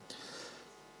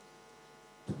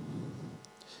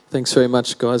Thanks very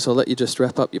much, guys. I'll let you just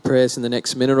wrap up your prayers in the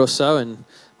next minute or so, and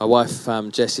my wife,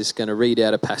 Jess, is going to read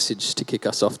out a passage to kick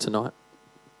us off tonight.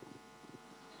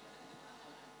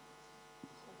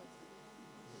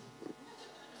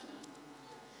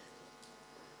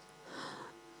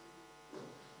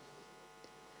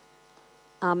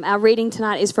 Our reading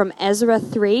tonight is from Ezra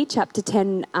 3, chapter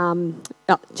 3,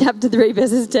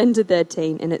 verses 10 to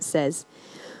 13, and it says,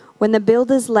 "When the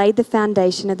builders laid the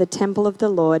foundation of the temple of the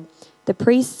Lord, the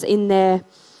priests in their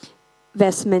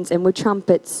vestments and with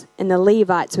trumpets, and the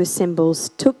Levites with cymbals,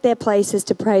 took their places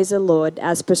to praise the Lord,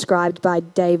 as prescribed by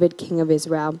David, king of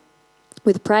Israel.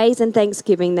 With praise and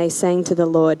thanksgiving they sang to the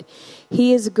Lord.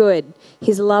 He is good,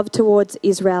 his love towards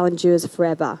Israel endures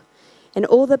forever. And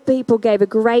all the people gave a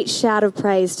great shout of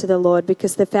praise to the Lord,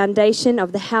 because the foundation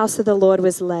of the house of the Lord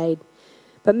was laid.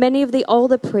 But many of the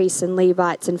older priests and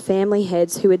Levites and family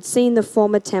heads who had seen the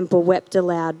former temple wept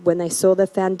aloud when they saw the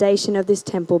foundation of this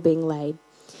temple being laid,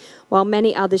 while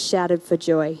many others shouted for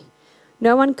joy.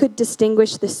 No one could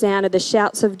distinguish the sound of the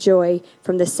shouts of joy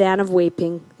from the sound of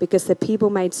weeping, because the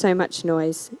people made so much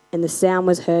noise, and the sound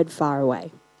was heard far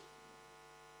away."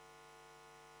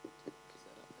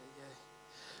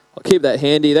 I'll keep that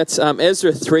handy. That's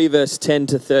Ezra 3, verse 10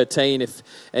 to 13, if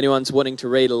anyone's wanting to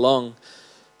read along.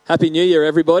 Happy New Year,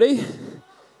 everybody.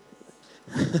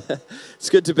 It's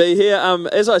good to be here.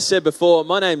 As I said before,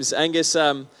 my name's Angus.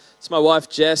 It's my wife,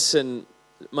 Jess, and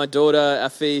my daughter,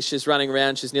 Afi. She's running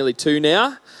around. She's nearly 2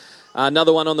 now.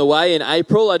 Another one on the way in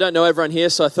April. I don't know everyone here,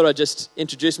 so I thought I'd just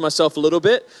introduce myself a little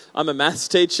bit. I'm a maths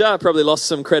teacher. I probably lost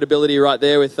some credibility right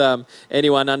there with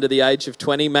anyone under the age of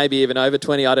 20, maybe even over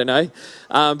 20, I don't know.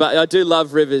 But I do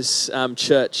love Rivers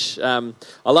Church. I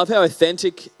love how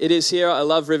authentic it is here. I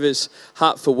love Rivers'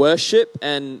 heart for worship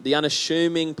and the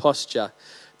unassuming posture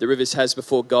that Rivers has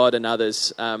before God and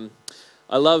others.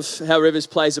 I love how Rivers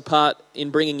plays a part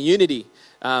in bringing unity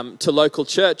to local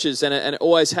churches, and it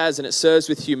always has, and it serves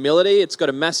with humility. It's got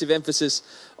a massive emphasis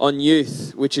on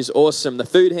youth, which is awesome. The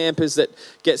food hampers that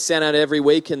get sent out every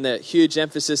week, and the huge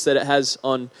emphasis that it has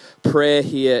on prayer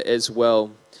here as well.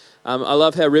 I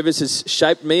love how Rivers has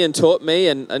shaped me and taught me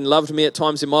and loved me at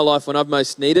times in my life when I've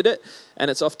most needed it, and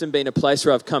it's often been a place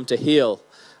where I've come to heal.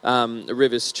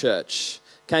 Rivers Church.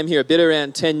 Came here a bit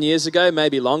around 10 years ago,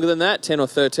 maybe longer than that, 10 or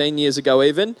 13 years ago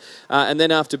even. And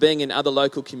then after being in other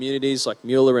local communities like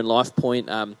Mueller and Life Point,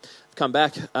 I've come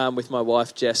back with my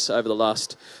wife Jess over the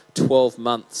last 12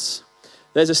 months.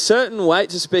 There's a certain weight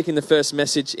to speaking the first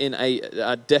message in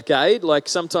a decade. Like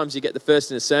sometimes you get the first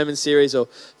in a sermon series or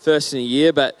first in a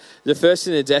year, but the first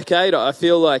in a decade, I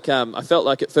felt like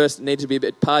at first it needed to be a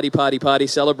bit party,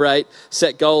 celebrate,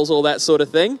 set goals, all that sort of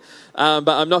thing. But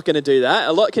I'm not going to do that.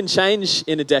 A lot can change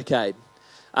in a decade.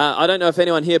 I don't know if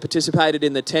anyone here participated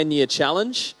in the 10-year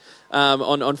challenge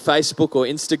on Facebook or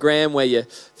Instagram, where you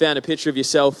found a picture of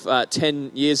yourself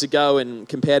 10 years ago and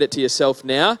compared it to yourself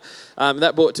now.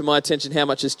 That brought to my attention how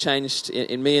much has changed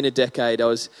in me in a decade. I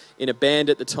was in a band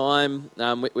at the time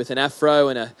with an afro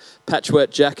and a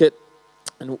patchwork jacket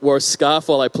and wore a scarf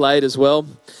while I played as well.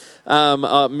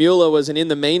 Mueller was an in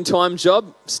the meantime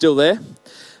job, still there,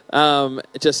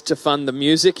 just to fund the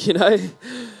music, you know.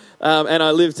 And I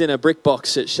lived in a brick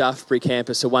box at Shaftesbury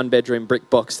campus, a one-bedroom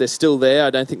brick box. They're still there. I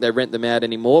don't think they rent them out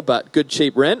anymore, but good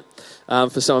cheap rent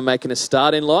for someone making a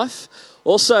start in life.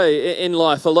 Also in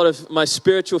life, a lot of my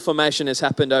spiritual formation has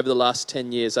happened over the last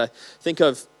 10 years. I think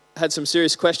I've had some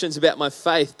serious questions about my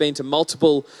faith, been to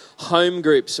multiple home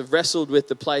groups, have wrestled with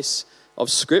the place of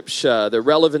Scripture, the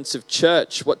relevance of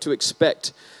church, what to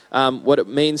expect, what it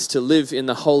means to live in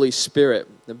the Holy Spirit.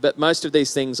 But most of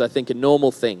these things, I think, are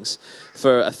normal things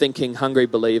for a thinking, hungry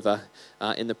believer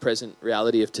in the present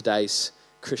reality of today's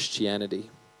Christianity.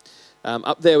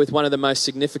 Up there with one of the most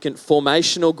significant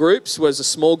formational groups was a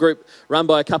small group run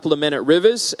by a couple of men at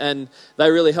Rivers, and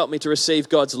they really helped me to receive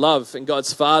God's love and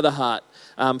God's Father heart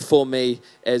for me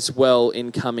as well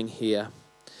in coming here.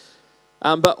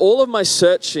 But all of my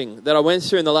searching that I went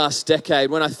through in the last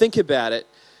decade, when I think about it,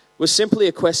 was simply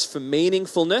a quest for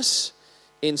meaningfulness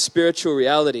in spiritual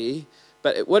reality.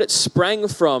 But what it sprang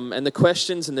from, and the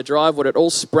questions and the drive, what it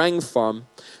all sprang from,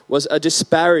 was a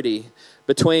disparity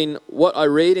between what I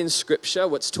read in Scripture,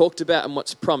 what's talked about and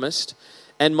what's promised,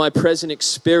 and my present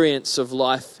experience of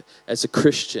life as a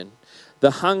Christian.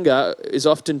 The hunger is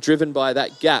often driven by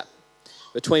that gap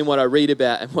between what I read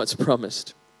about and what's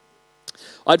promised.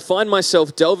 I'd find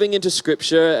myself delving into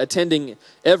Scripture, attending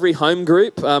every home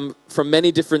group from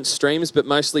many different streams, but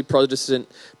mostly Protestant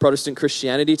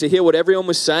Christianity, to hear what everyone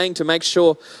was saying, to make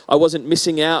sure I wasn't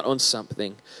missing out on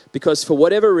something. Because for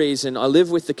whatever reason, I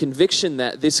live with the conviction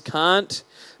that this can't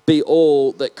be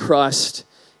all that Christ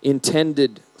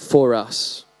intended for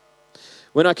us.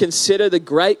 When I consider the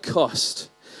great cost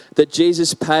that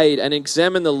Jesus paid and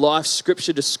examine the life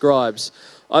Scripture describes,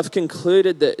 I've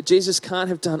concluded that Jesus can't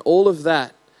have done all of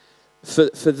that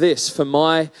for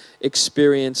my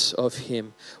experience of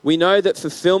him. We know that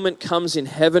fulfillment comes in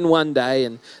heaven one day,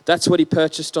 and that's what he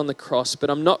purchased on the cross. But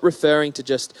I'm not referring to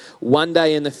just one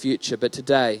day in the future, but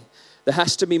today. There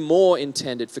has to be more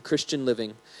intended for Christian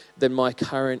living than my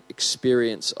current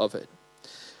experience of it.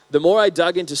 The more I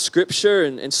dug into Scripture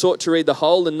and sought to read the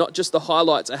whole and not just the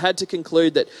highlights, I had to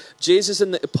conclude that Jesus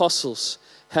and the apostles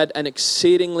had an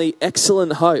exceedingly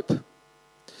excellent hope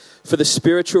for the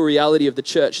spiritual reality of the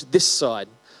church this side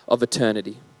of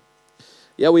eternity.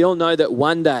 Yeah, we all know that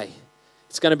one day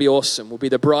it's going to be awesome. We'll be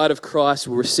the bride of Christ.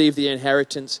 We'll receive the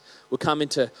inheritance. We'll come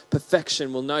into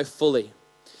perfection. We'll know fully.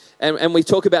 And we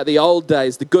talk about the old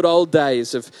days, the good old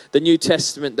days of the New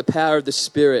Testament, the power of the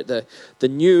Spirit, the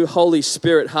new Holy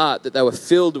Spirit heart that they were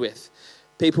filled with.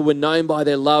 People were known by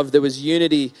their love. There was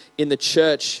unity in the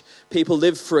church. People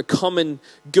lived for a common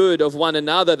good of one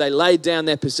another. They laid down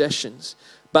their possessions.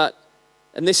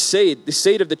 And this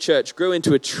seed of the church grew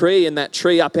into a tree, and that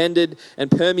tree upended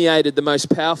and permeated the most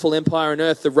powerful empire on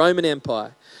earth, the Roman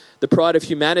Empire. The pride of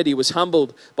humanity was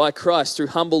humbled by Christ through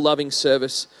humble, loving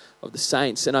service of the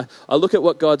saints. And I look at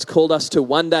what God's called us to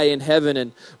one day in heaven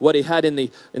and what he had in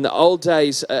the old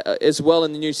days as well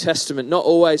in the New Testament, not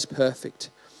always perfect.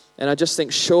 And I just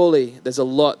think surely there's a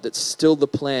lot that's still the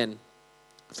plan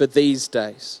for these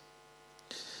days.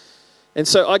 And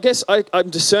so I guess I'm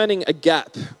discerning a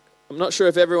gap. I'm not sure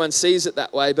if everyone sees it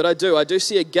that way, but I do. I do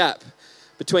see a gap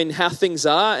between how things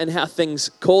are and how things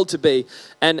called to be.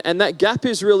 And that gap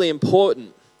is really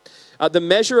important. The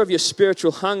measure of your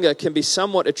spiritual hunger can be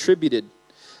somewhat attributed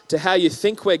to how you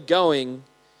think we're going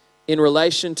in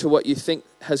relation to what you think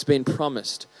has been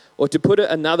promised. Or to put it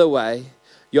another way,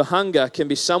 your hunger can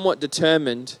be somewhat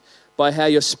determined by how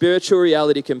your spiritual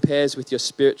reality compares with your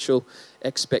spiritual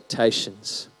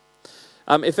expectations.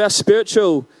 If our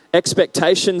spiritual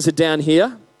expectations are down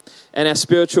here and our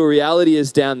spiritual reality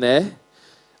is down there,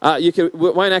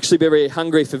 won't actually be very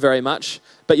hungry for very much,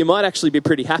 but you might actually be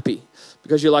pretty happy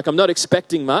because you're like, I'm not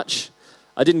expecting much.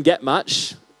 I didn't get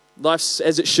much. Life's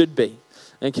as it should be.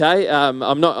 Okay,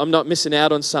 I'm not missing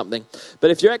out on something.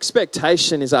 But if your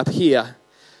expectation is up here,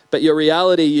 but your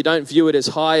reality, you don't view it as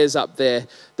high as up there,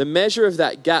 the measure of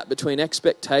that gap between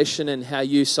expectation and how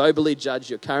you soberly judge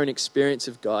your current experience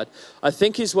of God, I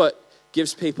think is what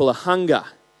gives people a hunger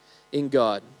in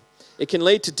God. It can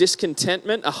lead to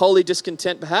discontentment, a holy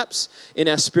discontent perhaps, in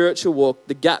our spiritual walk,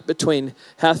 the gap between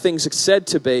how things are said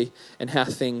to be and how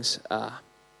things are.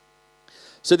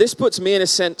 So this puts me in a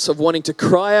sense of wanting to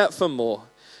cry out for more.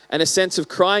 And a sense of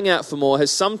crying out for more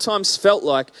has sometimes felt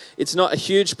like it's not a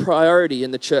huge priority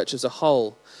in the church as a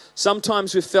whole.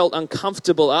 Sometimes we've felt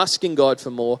uncomfortable asking God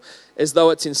for more as though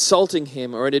it's insulting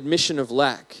him or an admission of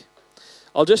lack.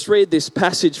 I'll just read this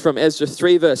passage from Ezra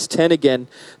 3 verse 10 again,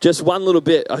 just one little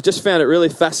bit. I just found it really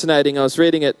fascinating. I was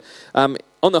reading it on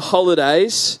the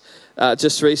holidays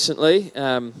just recently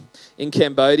in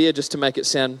Cambodia, just to make it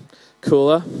sound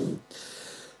cooler.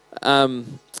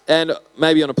 And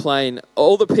maybe on a plane.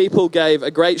 All the people gave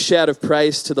a great shout of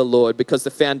praise to the Lord because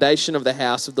the foundation of the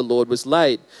house of the Lord was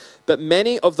laid. But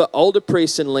many of the older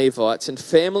priests and Levites and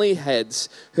family heads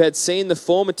who had seen the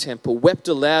former temple wept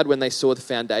aloud when they saw the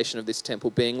foundation of this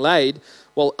temple being laid,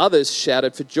 while others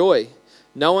shouted for joy.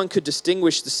 No one could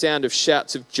distinguish the sound of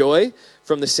shouts of joy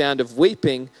from the sound of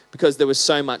weeping because there was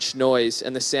so much noise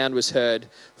and the sound was heard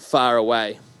far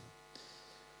away.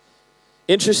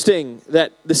 Interesting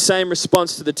that the same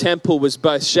response to the temple was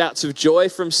both shouts of joy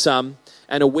from some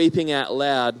and a weeping out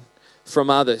loud from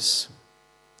others.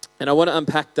 And I want to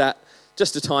unpack that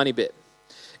just a tiny bit.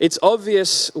 It's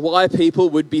obvious why people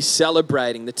would be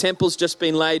celebrating. The temple's just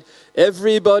been laid.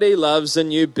 Everybody loves a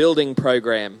new building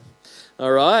program.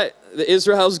 All right?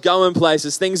 Israel's going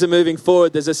places. Things are moving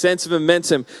forward. There's a sense of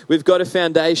momentum. We've got a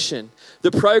foundation. The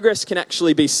progress can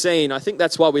actually be seen. I think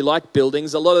that's why we like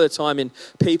buildings. A lot of the time in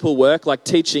people work, like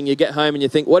teaching, you get home and you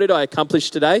think, what did I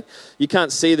accomplish today? You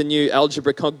can't see the new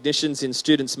algebra cognitions in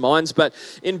students' minds, but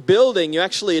in building, you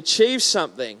actually achieve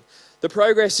something. The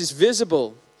progress is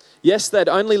visible. Yes, they'd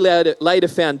only laid a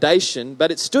foundation, but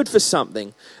it stood for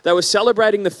something. They were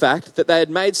celebrating the fact that they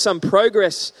had made some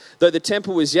progress, though the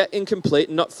temple was yet incomplete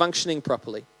and not functioning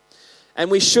properly. And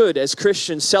we should, as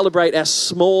Christians, celebrate our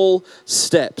small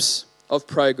steps of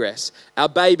progress, our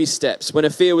baby steps. When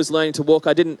Afia was learning to walk,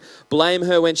 I didn't blame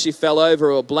her when she fell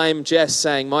over or blame Jess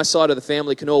saying, my side of the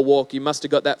family can all walk, you must have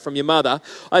got that from your mother.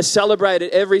 I celebrated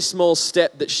every small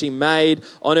step that she made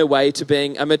on her way to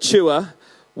being a mature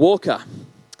walker.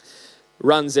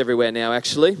 runs everywhere now,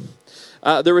 actually.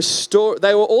 They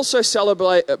were also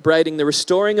celebrating the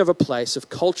restoring of a place of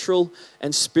cultural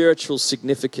and spiritual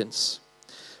significance.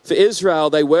 For Israel,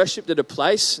 they worshipped at a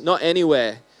place, not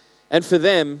anywhere. And for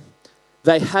them,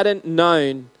 they hadn't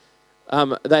known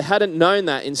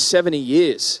that in 70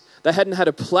 years. They hadn't had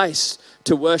a place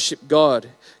to worship God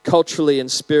culturally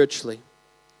and spiritually.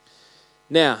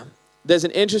 Now, there's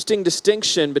an interesting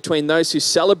distinction between those who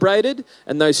celebrated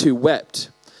and those who wept.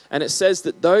 And it says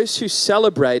that those who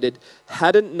celebrated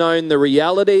hadn't known the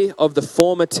reality of the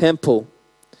former temple.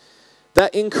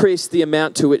 That increased the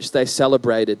amount to which they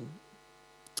celebrated.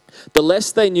 The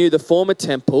less they knew the former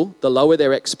temple, the lower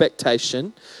their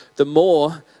expectation, the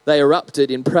more they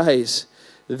erupted in praise.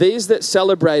 These that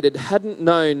celebrated hadn't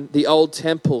known the old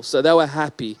temple, so they were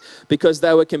happy because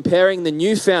they were comparing the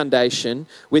new foundation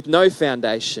with no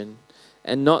foundation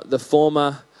and not the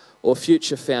former or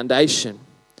future foundation.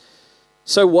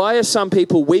 So why are some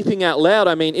people weeping out loud?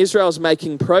 I mean, Israel's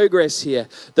making progress here.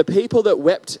 The people that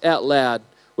wept out loud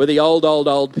were the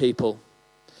old people.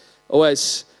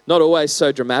 Not always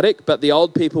so dramatic, but the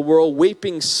old people were all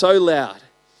weeping so loud.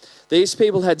 These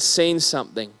people had seen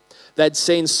something. They'd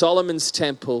seen Solomon's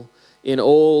temple in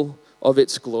all of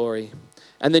its glory.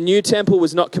 And the new temple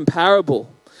was not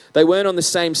comparable. They weren't on the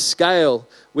same scale.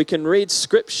 We can read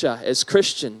scripture as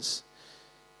Christians.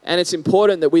 And it's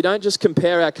important that we don't just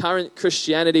compare our current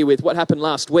Christianity with what happened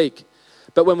last week,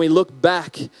 but when we look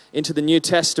back into the New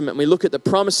Testament, we look at the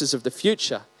promises of the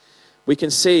future, we can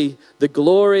see the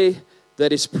glory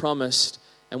that is promised,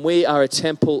 and we are a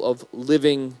temple of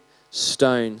living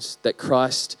stones that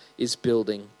Christ is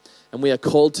building, and we are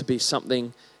called to be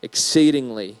something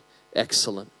exceedingly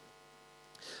excellent.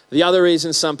 The other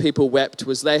reason some people wept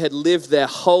was they had lived their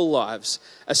whole lives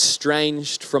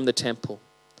estranged from the temple.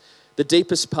 The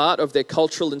deepest part of their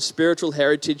cultural and spiritual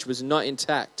heritage was not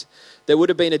intact. There would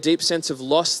have been a deep sense of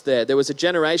loss there. There was a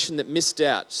generation that missed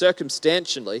out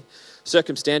circumstantially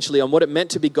on what it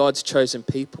meant to be God's chosen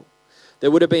people.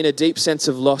 There would have been a deep sense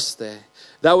of loss there.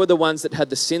 They were the ones that had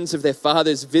the sins of their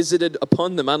fathers visited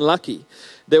upon them, unlucky.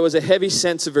 There was a heavy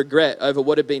sense of regret over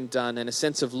what had been done, and a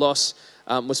sense of loss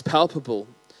was palpable,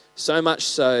 so much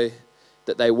so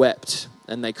that they wept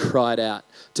and they cried out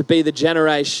to be the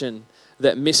generation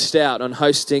that missed out on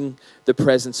hosting the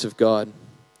presence of God.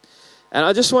 And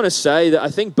I just want to say that I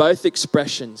think both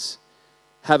expressions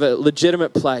have a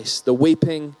legitimate place, the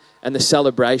weeping and the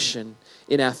celebration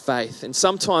in our faith. And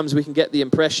sometimes we can get the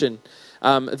impression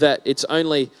that it's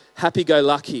only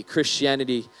happy-go-lucky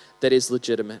Christianity that is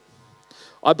legitimate.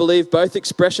 I believe both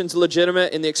expressions are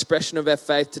legitimate in the expression of our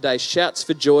faith today. Shouts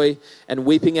for joy and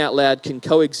weeping out loud can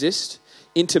coexist,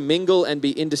 intermingle and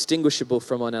be indistinguishable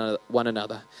from one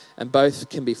another, and both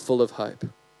can be full of hope.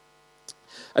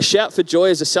 A shout for joy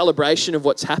is a celebration of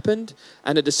what's happened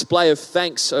and a display of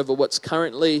thanks over what's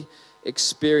currently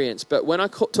experienced. But when I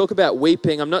talk about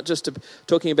weeping, I'm not just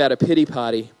talking about a pity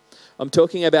party. I'm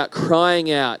talking about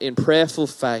crying out in prayerful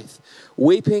faith.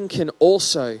 Weeping can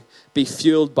also be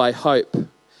fueled by hope,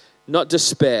 not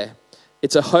despair.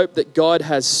 It's a hope that God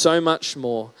has so much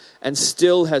more and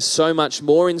still has so much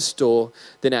more in store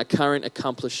than our current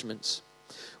accomplishments.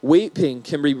 Weeping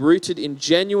can be rooted in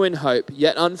genuine hope,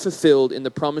 yet unfulfilled in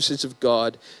the promises of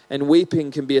God. And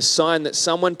weeping can be a sign that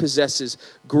someone possesses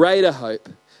greater hope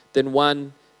than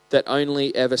one that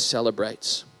only ever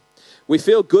celebrates. We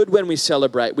feel good when we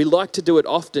celebrate. We like to do it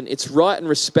often. It's right and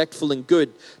respectful and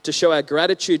good to show our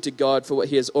gratitude to God for what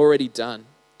He has already done.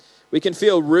 We can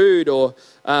feel rude or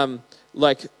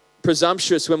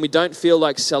presumptuous when we don't feel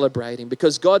like celebrating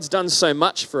because God's done so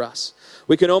much for us.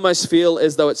 We can almost feel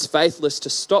as though it's faithless to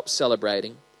stop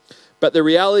celebrating. But the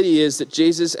reality is that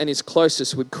Jesus and His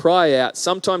closest would cry out,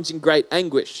 sometimes in great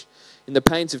anguish, in the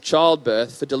pains of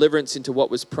childbirth for deliverance into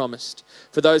what was promised,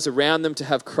 for those around them to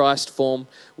have Christ form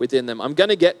within them. I'm going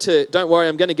to get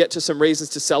to some reasons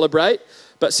to celebrate,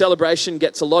 but celebration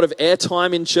gets a lot of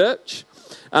airtime in church.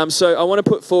 So I want to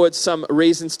put forward some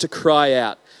reasons to cry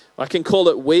out. I can call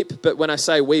it weep, but when I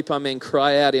say weep, I mean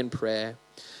cry out in prayer.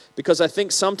 Because I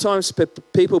think sometimes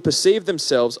people perceive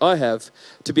themselves, I have,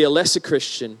 to be a lesser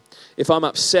Christian if I'm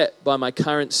upset by my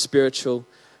current spiritual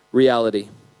reality.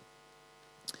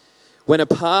 When a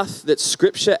path that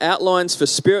Scripture outlines for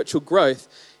spiritual growth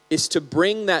is to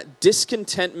bring that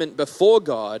discontentment before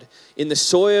God in the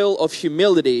soil of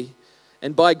humility,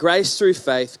 and by grace through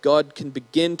faith, God can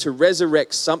begin to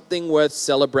resurrect something worth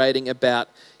celebrating about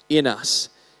in us.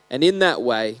 And in that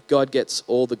way, God gets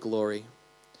all the glory.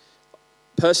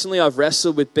 Personally, I've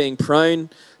wrestled with being prone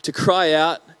to cry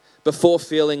out before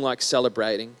feeling like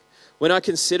celebrating. When I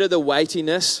consider the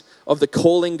weightiness of the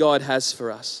calling God has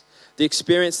for us, The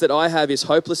experience that I have is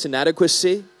hopeless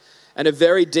inadequacy and a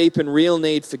very deep and real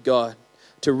need for God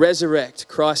to resurrect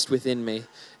Christ within me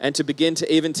and to begin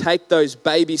to even take those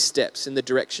baby steps in the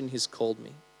direction He's called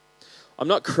me. I'm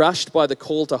not crushed by the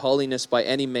call to holiness by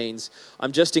any means.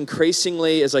 I'm just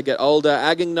increasingly, as I get older,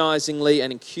 agonizingly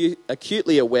and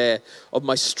acutely aware of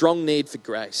my strong need for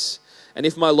grace, and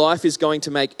if my life is going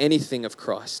to make anything of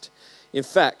Christ. In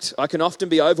fact, I can often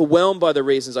be overwhelmed by the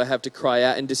reasons I have to cry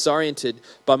out and disoriented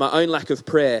by my own lack of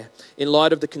prayer in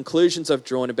light of the conclusions I've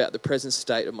drawn about the present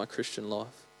state of my Christian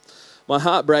life. My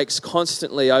heart breaks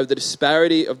constantly over the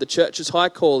disparity of the church's high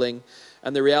calling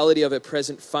and the reality of her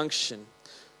present function.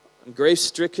 I'm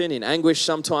grief-stricken, in anguish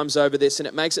sometimes over this, and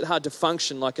it makes it hard to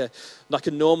function like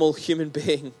a normal human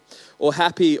being or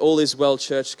happy, all is well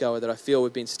churchgoer that I feel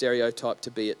we've been stereotyped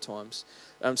to be at times,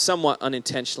 somewhat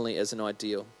unintentionally as an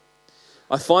ideal.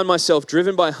 I find myself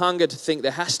driven by hunger to think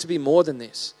there has to be more than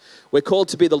this. We're called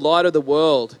to be the light of the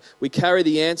world. We carry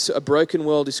the answer a broken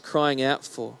world is crying out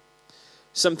for.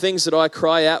 Some things that I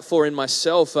cry out for in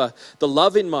myself are the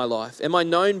love in my life. Am I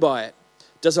known by it?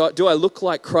 Do I look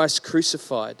like Christ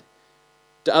crucified?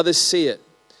 Do others see it?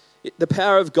 The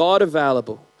power of God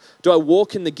available? Do I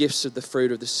walk in the gifts of the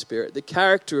fruit of the Spirit, the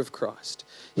character of Christ,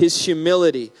 His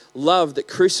humility, love that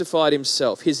crucified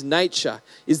Himself, His nature,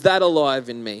 is that alive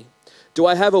in me? Do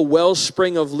I have a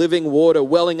wellspring of living water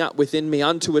welling up within me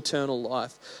unto eternal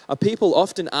life? Are people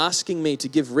often asking me to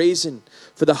give reason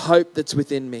for the hope that's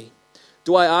within me?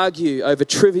 Do I argue over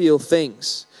trivial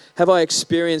things? Have I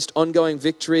experienced ongoing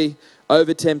victory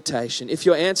over temptation? If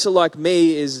your answer, like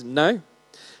me, is no,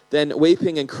 then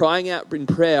weeping and crying out in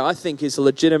prayer, I think, is a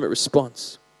legitimate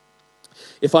response.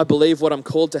 If I believe what I'm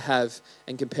called to have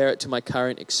and compare it to my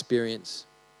current experience.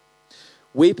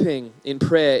 Weeping in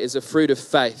prayer is a fruit of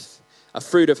faith, a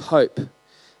fruit of hope.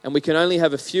 And we can only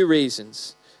have a few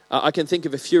reasons. I can think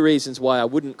of a few reasons why I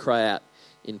wouldn't cry out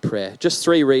in prayer. Just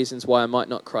 3 reasons why I might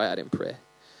not cry out in prayer.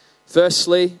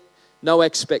 Firstly, no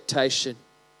expectation.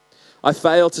 I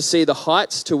fail to see the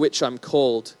heights to which I'm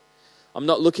called. I'm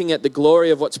not looking at the glory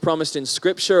of what's promised in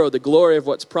Scripture or the glory of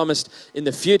what's promised in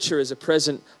the future as a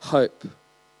present hope.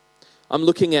 I'm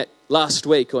looking at last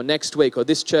week or next week or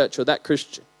this church or that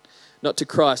Christian, not to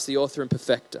Christ, the author and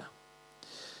perfecter.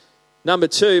 Number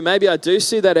 2, maybe I do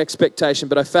see that expectation,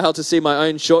 but I fail to see my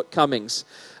own shortcomings.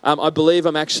 I believe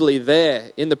I'm actually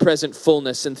there in the present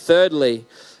fullness. And thirdly,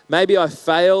 maybe I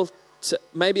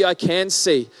can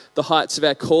see the heights of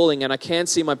our calling and I can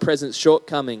see my present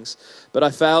shortcomings, but I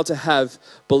fail to have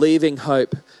believing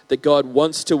hope that God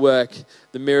wants to work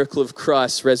the miracle of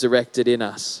Christ resurrected in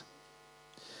us.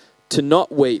 To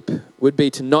not weep would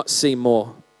be to not see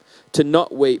more. To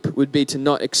not weep would be to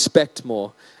not expect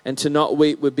more. And to not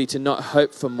weep would be to not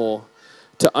hope for more.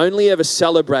 To only ever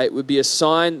celebrate would be a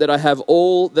sign that I have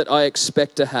all that I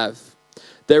expect to have.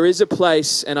 There is a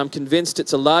place, and I'm convinced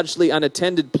it's a largely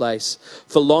unattended place,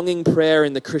 for longing prayer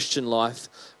in the Christian life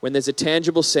when there's a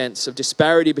tangible sense of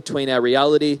disparity between our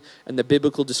reality and the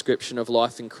biblical description of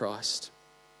life in Christ.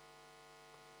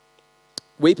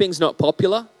 Weeping's not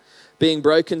popular. Being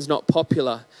broken's not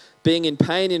popular. Being in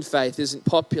pain in faith isn't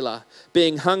popular.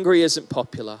 Being hungry isn't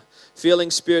popular.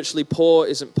 Feeling spiritually poor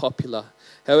isn't popular.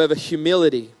 However,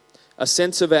 humility, a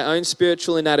sense of our own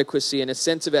spiritual inadequacy and a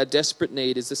sense of our desperate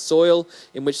need is the soil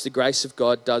in which the grace of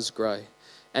God does grow.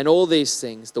 And all these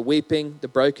things, the weeping, the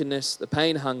brokenness, the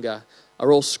pain, hunger,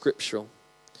 are all scriptural.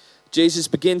 Jesus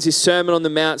begins his Sermon on the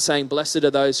Mount saying, "Blessed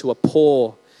are those who are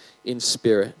poor in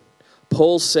spirit."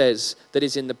 Paul says that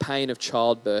he's in the pain of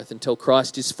childbirth until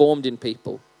Christ is formed in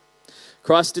people.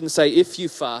 Christ didn't say if you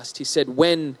fast, he said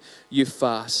when you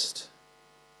fast.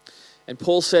 And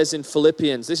Paul says in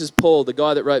Philippians, this is Paul, the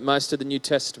guy that wrote most of the New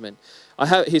Testament.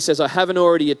 He says, I haven't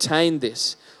already attained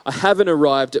this. I haven't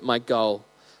arrived at my goal,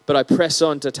 but I press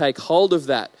on to take hold of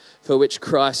that for which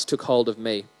Christ took hold of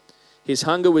me. His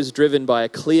hunger was driven by a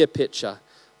clear picture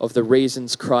of the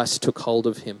reasons Christ took hold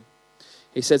of him.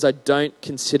 He says, I don't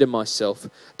consider myself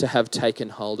to have taken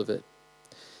hold of it.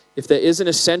 If there is an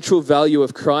essential value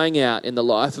of crying out in the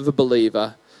life of a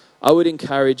believer, I would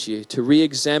encourage you to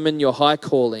re-examine your high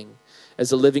calling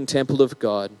as a living temple of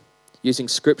God, using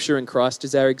Scripture and Christ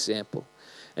as our example,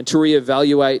 and to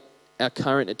re-evaluate our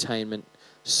current attainment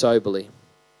soberly.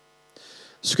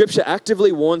 Scripture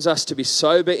actively warns us to be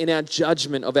sober in our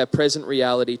judgment of our present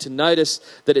reality, to notice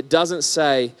that it doesn't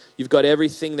say you've got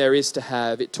everything there is to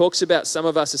have. It talks about some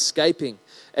of us escaping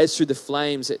as through the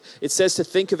flames. It says to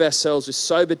think of ourselves with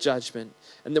sober judgment,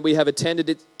 and that we have a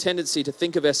tendency to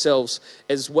think of ourselves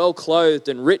as well-clothed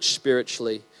and rich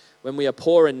spiritually when we are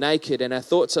poor and naked, and our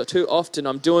thoughts are too often,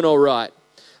 I'm doing all right.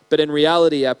 But in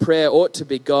reality, our prayer ought to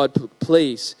be, God,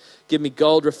 please Give me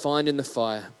gold refined in the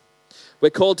fire. We're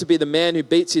called to be the man who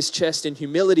beats his chest in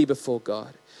humility before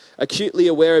God, acutely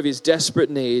aware of his desperate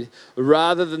need,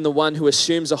 rather than the one who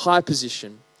assumes a high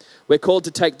position. We're called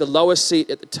to take the lower seat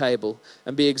at the table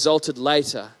and be exalted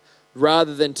later,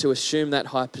 rather than to assume that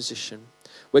high position.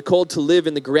 We're called to live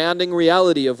in the grounding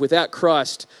reality of without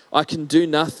Christ, I can do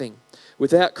nothing.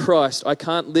 Without Christ, I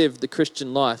can't live the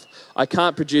Christian life. I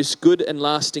can't produce good and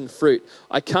lasting fruit.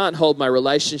 I can't hold my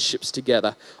relationships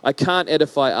together. I can't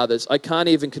edify others. I can't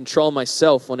even control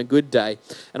myself on a good day.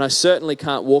 And I certainly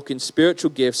can't walk in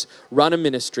spiritual gifts, run a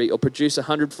ministry, or produce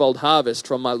 100-fold harvest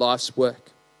from my life's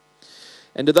work.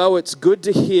 And although it's good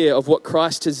to hear of what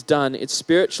Christ has done, it's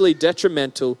spiritually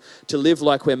detrimental to live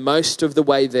like we're most of the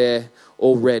way there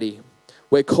already.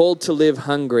 We're called to live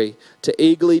hungry, to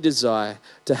eagerly desire,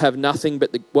 to have nothing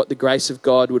but what the grace of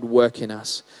God would work in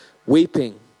us.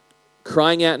 Weeping,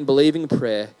 crying out and believing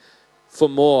prayer for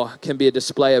more can be a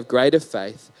display of greater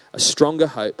faith, a stronger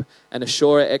hope, and a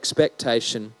surer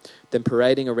expectation than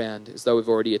parading around as though we've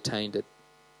already attained it.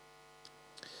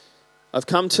 I've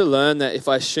come to learn that if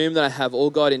I assume that I have all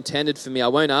God intended for me, I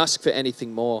won't ask for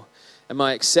anything more. And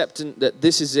my acceptance that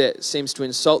this is it seems to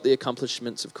insult the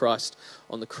accomplishments of Christ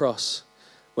on the cross.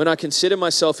 When I consider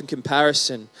myself in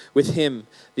comparison with him,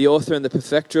 the author and the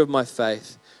perfecter of my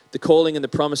faith, the calling and the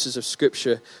promises of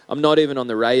Scripture, I'm not even on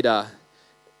the radar.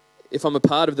 If I'm a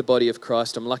part of the body of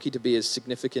Christ, I'm lucky to be as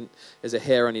significant as a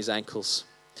hair on his ankles.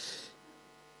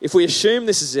 If we assume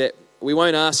this is it, we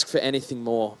won't ask for anything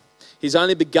more. He's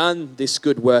only begun this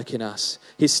good work in us.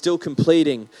 He's still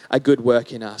completing a good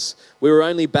work in us. We were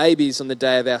only babies on the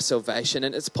day of our salvation,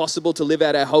 and it's possible to live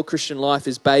out our whole Christian life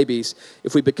as babies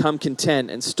if we become content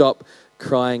and stop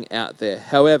crying out there.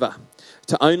 However,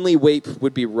 to only weep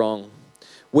would be wrong.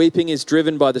 Weeping is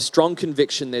driven by the strong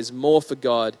conviction there's more for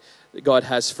God that God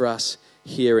has for us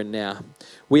here and now.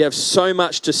 We have so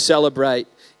much to celebrate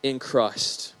in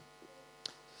Christ.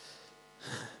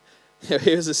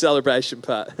 Here's the celebration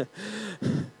part.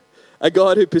 A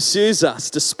God who pursues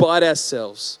us despite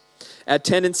ourselves, our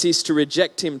tendencies to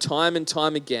reject him time and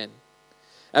time again,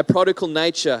 our prodigal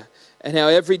nature, and how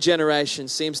every generation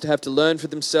seems to have to learn for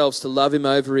themselves to love him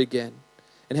over again,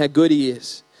 and how good he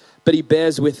is. But he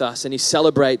bears with us and he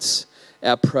celebrates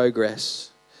our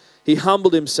progress. He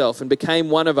humbled himself and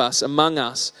became one of us, among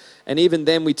us, and even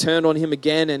then we turned on him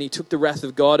again, and he took the wrath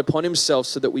of God upon himself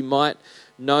so that we might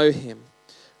know him.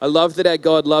 I love that our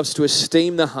God loves to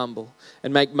esteem the humble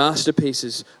and make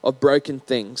masterpieces of broken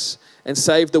things and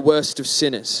save the worst of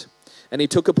sinners. And he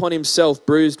took upon himself,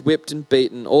 bruised, whipped, and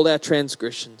beaten, all our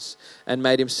transgressions and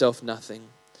made himself nothing.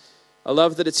 I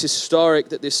love that it's historic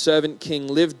that this servant king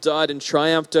lived, died, and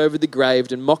triumphed over the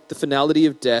grave and mocked the finality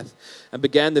of death and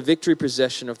began the victory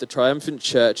procession of the triumphant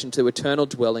church into eternal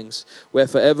dwellings, where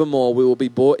forevermore we will be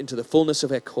brought into the fullness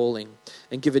of our calling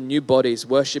and given new bodies,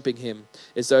 worshipping him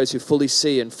as those who fully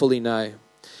see and fully know.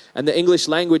 And the English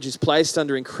language is placed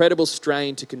under incredible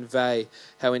strain to convey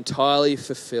how entirely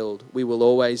fulfilled we will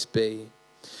always be.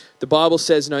 The Bible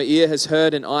says, no ear has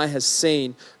heard and eye has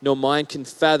seen, nor mind can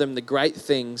fathom the great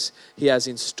things he has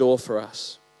in store for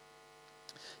us.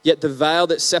 Yet the veil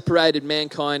that separated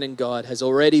mankind and God has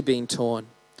already been torn.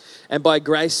 And by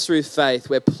grace through faith,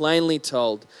 we're plainly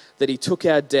told that he took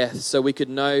our death so we could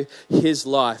know his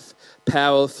life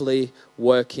powerfully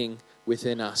working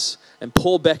within us. And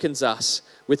Paul beckons us,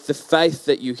 with the faith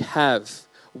that you have,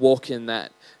 walk in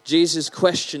that. Jesus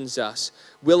questions us,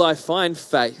 will I find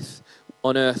faith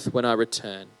on earth when I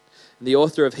return? And the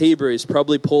author of Hebrews,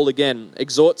 probably Paul again,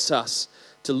 exhorts us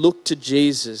to look to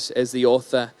Jesus as the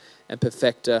author and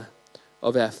perfecter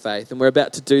of our faith. And we're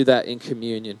about to do that in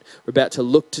communion. We're about to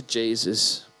look to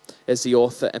Jesus as the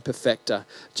author and perfecter.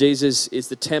 Jesus is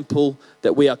the temple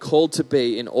that we are called to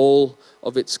be in all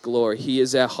of its glory. He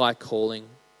is our high calling.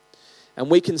 And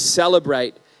we can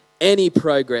celebrate any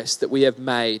progress that we have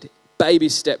made, baby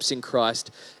steps in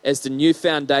Christ, as the new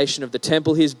foundation of the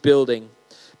temple he's building,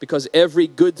 because every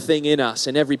good thing in us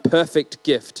and every perfect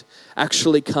gift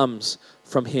actually comes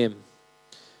from him.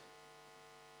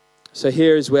 So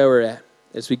here is where we're at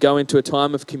as we go into a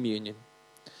time of communion.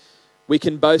 We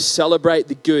can both celebrate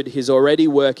the good he's already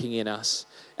working in us,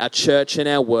 our church and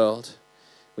our world.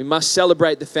 We must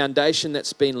celebrate the foundation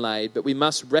that's been laid, but we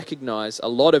must recognize a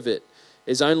lot of it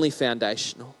is only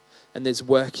foundational and there's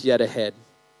work yet ahead.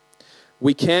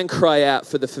 We can cry out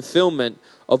for the fulfillment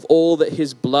of all that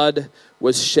his blood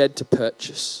was shed to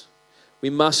purchase. We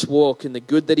must walk in the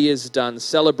good that he has done,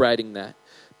 celebrating that.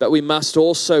 But we must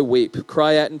also weep,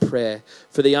 cry out in prayer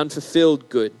for the unfulfilled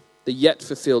good, the yet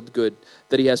fulfilled good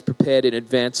that he has prepared in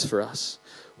advance for us.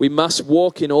 We must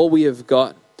walk in all we have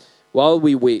got while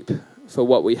we weep for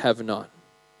what we have not.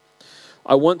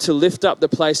 I want to lift up the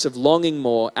place of longing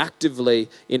more actively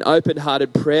in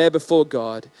open-hearted prayer before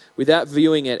God, without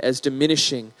viewing it as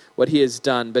diminishing what he has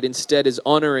done, but instead as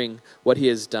honoring what he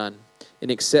has done,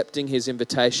 in accepting his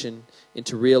invitation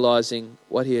into realizing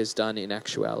what he has done in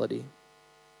actuality.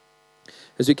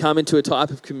 As we come into a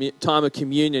time of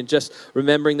communion, just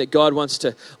remembering that God wants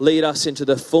to lead us into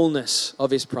the fullness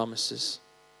of his promises,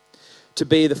 to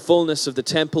be the fullness of the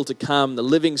temple to come, the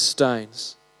living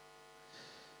stones.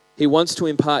 He wants to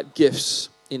impart gifts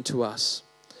into us.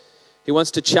 He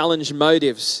wants to challenge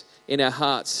motives in our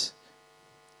hearts.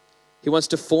 He wants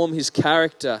to form his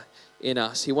character in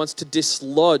us. He wants to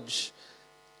dislodge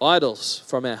idols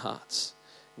from our hearts.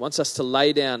 He wants us to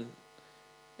lay down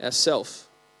ourselves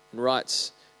and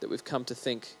rights that we've come to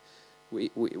think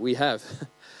we have.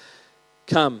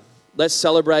 Come, let's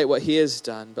celebrate what he has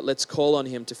done, but let's call on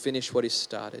him to finish what he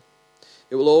started.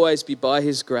 It will always be by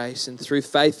his grace and through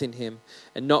faith in him,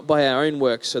 and not by our own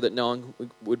works, so that no one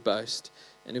would boast.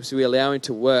 And as we allow him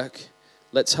to work,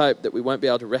 let's hope that we won't be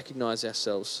able to recognize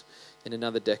ourselves in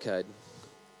another decade.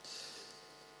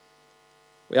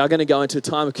 We are going to go into a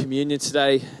time of communion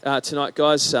tonight,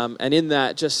 guys. And in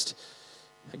that, just,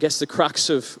 I guess the crux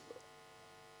of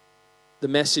the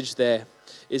message there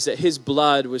is that his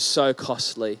blood was so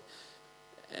costly,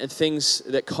 and things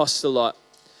that cost a lot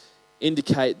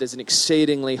indicate there's an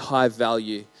exceedingly high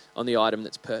value on the item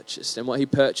that's purchased. And what he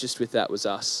purchased with that was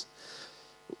us.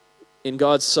 In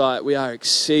God's sight, we are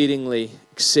exceedingly,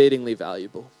 exceedingly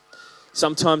valuable.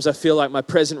 Sometimes I feel like my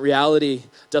present reality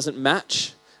doesn't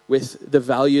match with the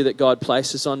value that God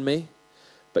places on me.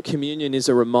 But communion is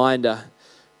a reminder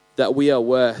that we are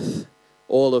worth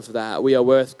all of that. We are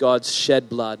worth God's shed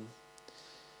blood.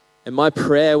 And my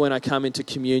prayer when I come into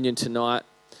communion tonight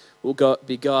will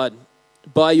be, God,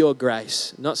 by your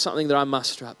grace, not something that I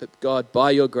muster up, but God,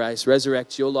 by your grace,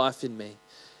 resurrect your life in me.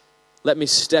 Let me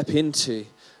step into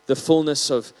the fullness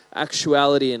of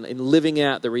actuality and in living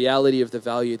out the reality of the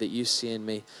value that you see in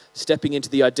me, stepping into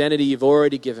the identity you've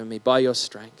already given me by your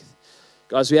strength.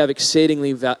 Guys, we have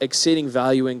exceeding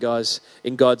value in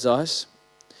God's eyes,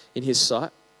 in his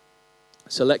sight.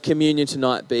 So let communion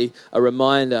tonight be a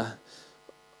reminder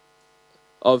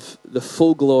of the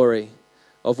full glory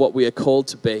of what we are called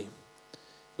to be.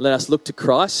 Let us look to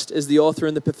Christ as the author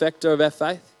and the perfecter of our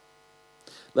faith.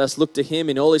 Let us look to him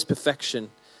in all his perfection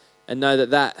and know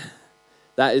that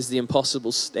is the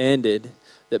impossible standard,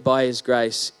 that by his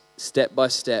grace, step by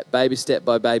step, baby step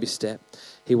by baby step,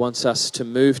 he wants us to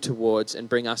move towards and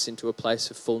bring us into a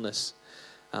place of fullness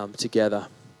together.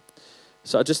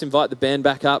 So I just invite the band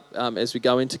back up as we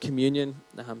go into communion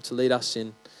to lead us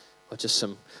in just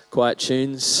some quiet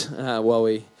tunes while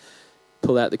we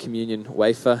pull out the communion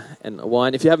wafer and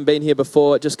wine. If you haven't been here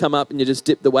before, just come up and you just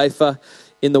dip the wafer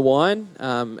in the wine,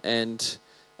 and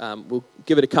we'll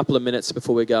give it a couple of minutes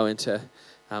before we go into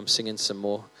singing some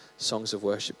more songs of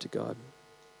worship to God.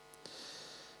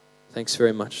 Thanks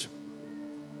very much.